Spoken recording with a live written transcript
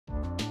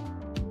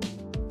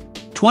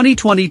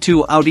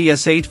2022 Audi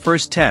S8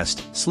 First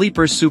Test,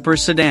 Sleeper Super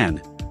Sedan.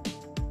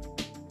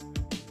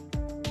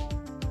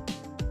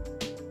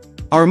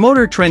 Our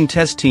motortrend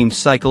test team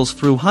cycles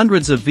through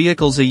hundreds of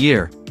vehicles a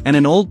year, and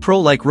an old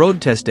pro like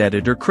road test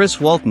editor Chris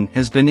Walton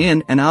has been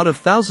in and out of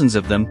thousands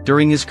of them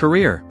during his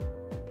career.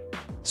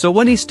 So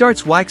when he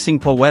starts waxing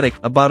poetic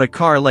about a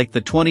car like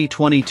the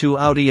 2022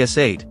 Audi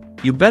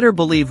S8, you better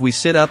believe we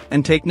sit up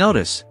and take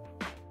notice.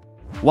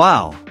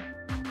 Wow!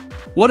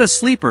 What a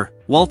sleeper,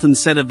 Walton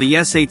said of the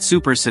S8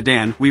 Super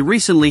Sedan we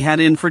recently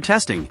had in for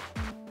testing.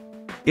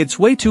 It's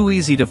way too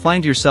easy to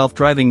find yourself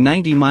driving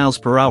 90 miles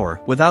per hour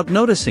without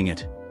noticing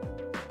it.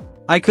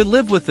 I could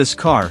live with this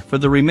car for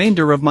the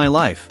remainder of my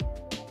life.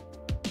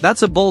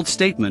 That's a bold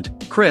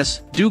statement,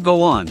 Chris, do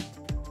go on.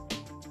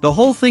 The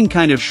whole thing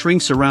kind of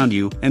shrinks around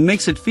you and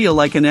makes it feel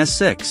like an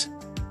S6.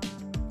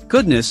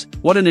 Goodness,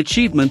 what an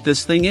achievement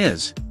this thing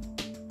is.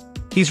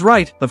 He's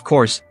right, of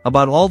course,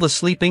 about all the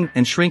sleeping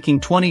and shrinking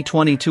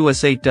 2022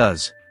 S8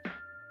 does.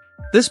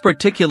 This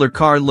particular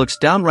car looks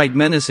downright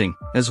menacing,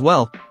 as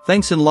well,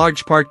 thanks in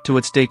large part to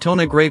its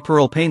Daytona Gray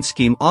Pearl paint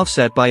scheme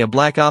offset by a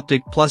Black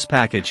Optic Plus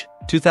package,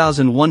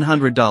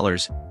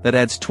 $2,100, that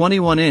adds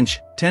 21-inch,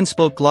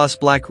 10-spoke gloss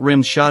black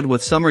rims shod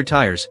with summer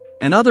tires,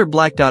 and other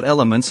blacked-out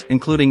elements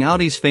including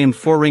Audi's famed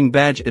 4-ring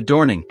badge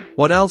adorning.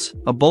 What else?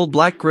 A bold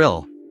black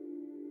grille.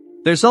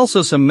 There's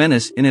also some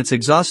menace in its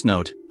exhaust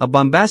note, a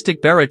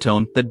bombastic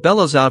baritone that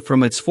bellows out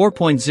from its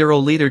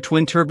 4.0-liter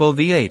twin-turbo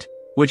V8,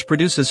 which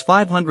produces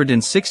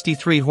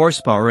 563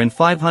 horsepower and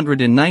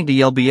 590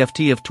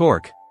 lb-ft of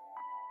torque.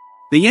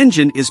 The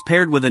engine is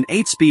paired with an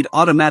 8-speed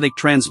automatic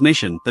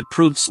transmission that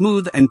proved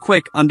smooth and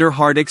quick under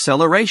hard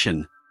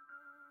acceleration.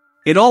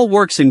 It all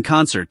works in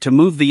concert to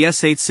move the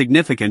S8's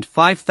significant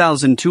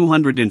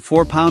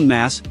 5,204-pound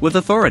mass with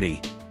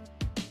authority.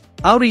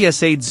 Audi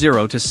S8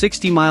 0 to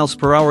 60 miles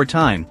per hour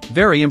time,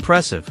 very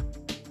impressive.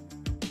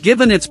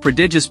 Given its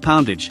prodigious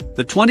poundage,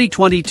 the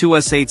 2022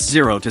 S8's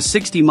 0 to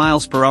 60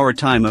 miles per hour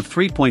time of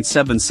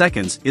 3.7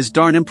 seconds is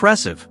darn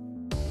impressive.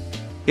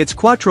 Its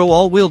quattro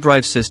all-wheel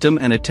drive system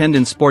and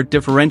attendant sport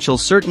differential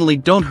certainly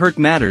don't hurt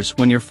matters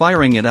when you're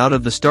firing it out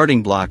of the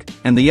starting block,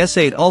 and the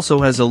S8 also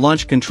has a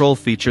launch control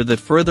feature that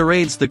further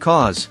aids the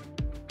cause.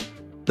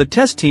 The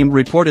test team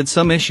reported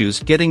some issues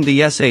getting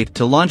the S8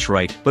 to launch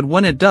right, but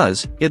when it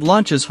does, it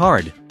launches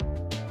hard.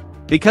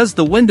 Because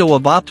the window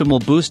of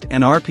optimal boost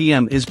and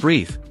RPM is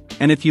brief,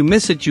 and if you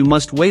miss it you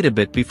must wait a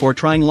bit before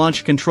trying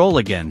launch control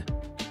again.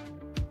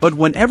 But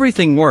when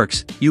everything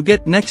works, you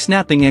get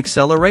neck-snapping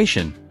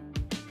acceleration.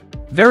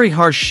 Very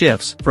harsh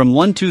shifts from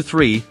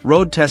 1-2-3,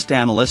 road test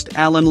analyst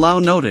Alan Lau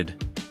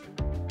noted.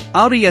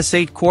 Audi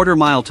S8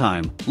 quarter-mile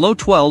time, low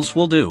 12s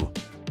will do.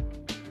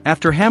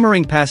 After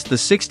hammering past the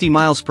 60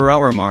 miles per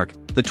hour mark,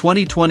 the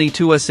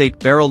 2022 S8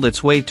 barreled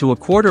its way to a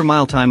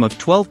quarter-mile time of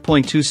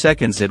 12.2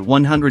 seconds at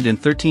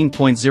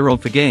 113.0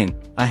 pagain,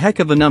 a heck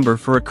of a number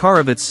for a car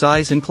of its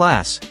size and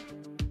class.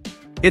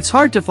 It's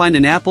hard to find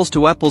an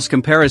apples-to-apples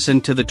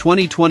comparison to the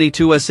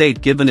 2022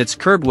 S8 given its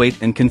curb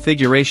weight and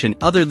configuration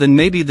other than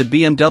maybe the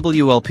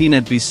BMW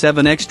Alpina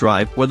B7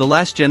 xDrive or the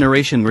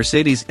last-generation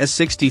Mercedes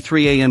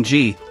S63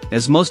 AMG,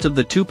 as most of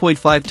the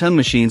 2.5-ton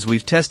machines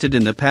we've tested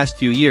in the past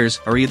few years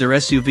are either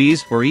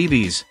SUVs or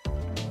EVs.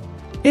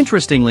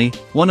 Interestingly,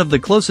 one of the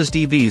closest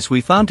EVs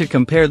we found to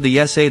compare the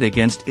S8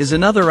 against is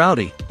another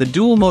Audi, the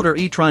dual-motor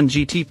e-tron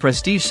GT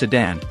Prestige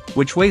sedan,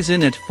 which weighs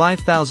in at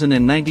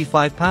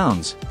 5,095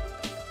 pounds.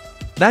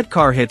 That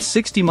car hit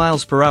 60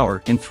 miles per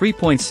hour in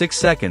 3.6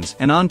 seconds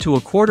and on to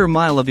a quarter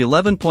mile of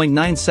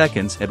 11.9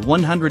 seconds at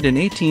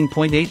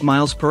 118.8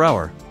 miles per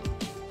hour.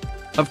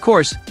 Of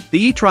course,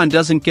 the e-tron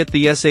doesn't get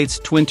the S8's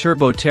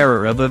twin-turbo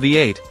terror of a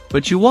V8,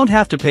 but you won't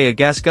have to pay a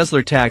gas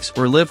guzzler tax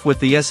or live with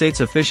the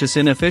S8's officious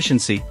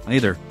inefficiency,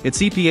 either.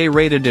 It's EPA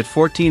rated at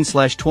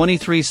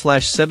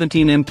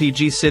 14/23/17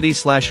 mpg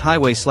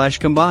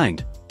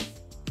city/highway/combined.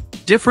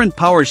 Different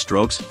power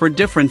strokes for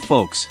different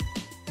folks.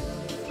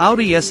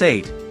 Audi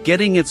S8,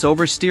 getting its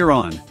oversteer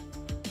on.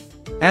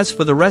 As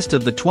for the rest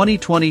of the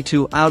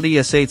 2022 Audi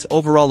S8's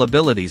overall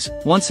abilities,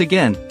 once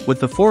again, with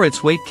the for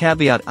its weight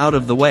caveat out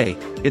of the way,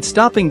 its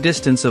stopping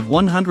distance of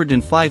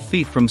 105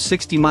 feet from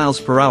 60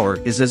 miles per hour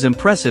is as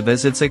impressive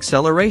as its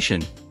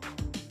acceleration.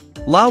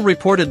 Lau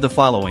reported the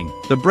following: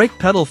 the brake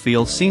pedal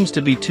feel seems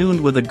to be tuned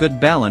with a good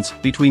balance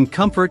between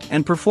comfort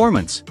and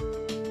performance.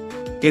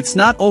 It's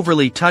not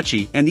overly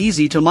touchy and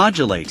easy to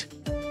modulate.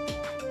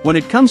 When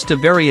it comes to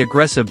very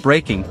aggressive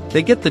braking,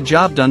 they get the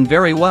job done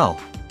very well.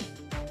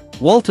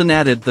 Walton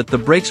added that the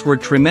brakes were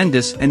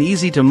tremendous and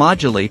easy to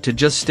modulate to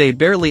just stay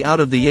barely out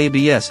of the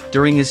ABS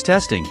during his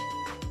testing.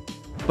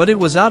 But it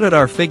was out at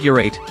our figure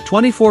 8,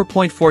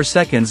 24.4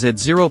 seconds at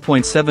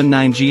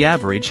 0.79 G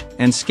average,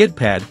 and skid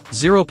pad,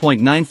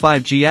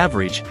 0.95 G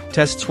average,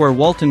 tests where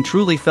Walton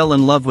truly fell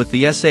in love with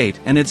the S8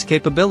 and its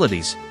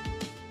capabilities.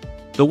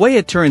 The way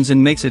it turns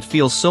and makes it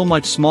feel so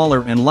much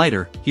smaller and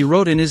lighter, he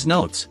wrote in his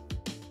notes.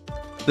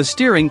 The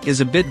steering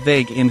is a bit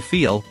vague in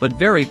feel but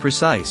very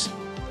precise.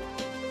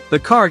 The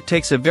car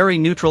takes a very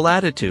neutral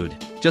attitude,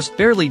 just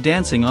barely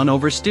dancing on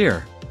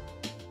oversteer.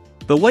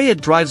 The way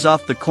it drives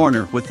off the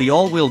corner with the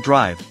all-wheel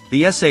drive,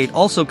 the S8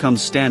 also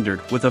comes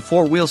standard with a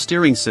 4-wheel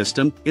steering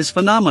system, is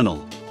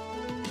phenomenal.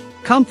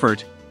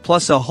 Comfort,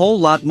 plus a whole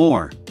lot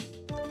more.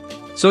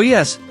 So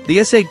yes, the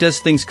S8 does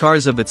things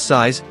cars of its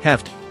size,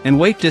 heft, and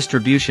weight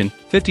distribution,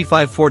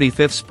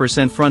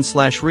 55/45%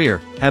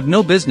 front/rear, have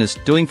no business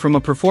doing from a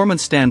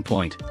performance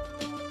standpoint.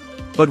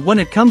 But when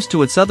it comes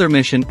to its other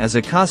mission as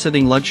a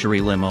cost-cutting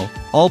luxury limo,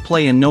 all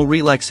play and no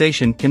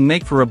relaxation can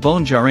make for a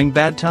bone-jarring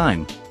bad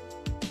time.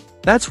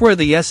 That's where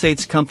the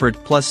S8's Comfort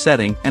Plus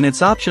setting and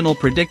its optional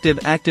predictive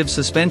active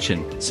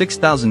suspension,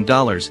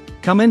 $6,000,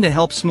 come in to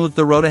help smooth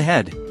the road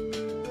ahead.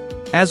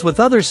 As with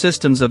other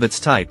systems of its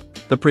type,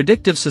 the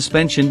predictive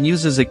suspension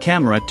uses a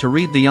camera to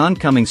read the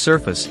oncoming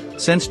surface,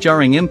 sense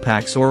jarring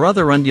impacts or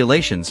other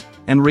undulations,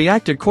 and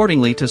react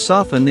accordingly to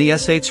soften the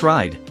S8's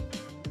ride.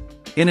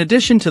 In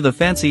addition to the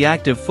fancy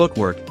active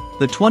footwork,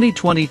 the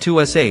 2022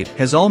 S8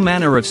 has all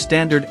manner of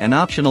standard and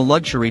optional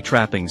luxury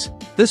trappings.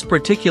 This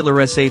particular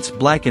S8's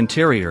black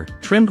interior,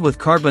 trimmed with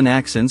carbon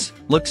accents,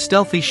 looks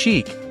stealthy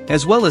chic,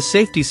 as well as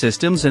safety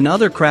systems and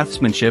other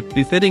craftsmanship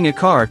befitting a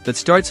car that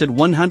starts at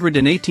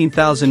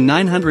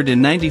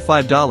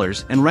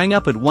 $118,995 and rang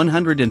up at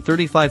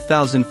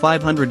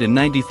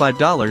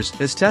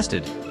 $135,595 as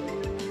tested.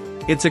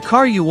 It's a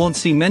car you won't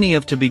see many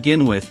of to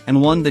begin with and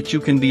one that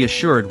you can be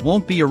assured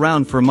won't be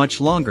around for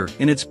much longer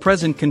in its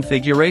present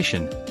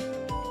configuration.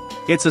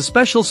 It's a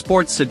special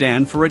sports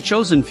sedan for a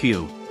chosen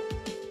few.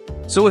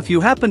 So if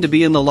you happen to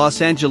be in the Los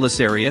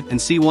Angeles area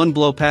and see one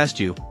blow past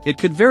you, it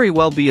could very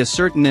well be a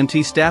certain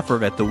MT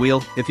staffer at the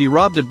wheel if he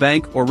robbed a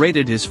bank or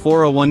raided his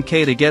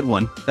 401k to get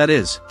one, that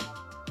is.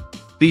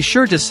 Be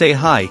sure to say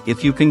hi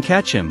if you can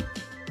catch him.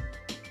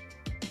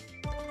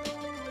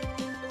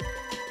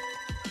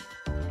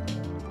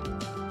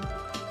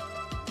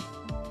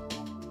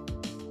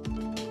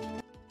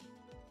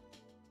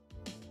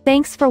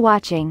 Thanks for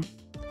watching.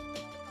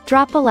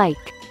 Drop a like.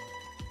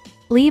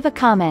 Leave a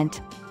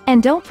comment.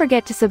 And don't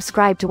forget to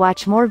subscribe to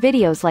watch more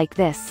videos like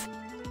this.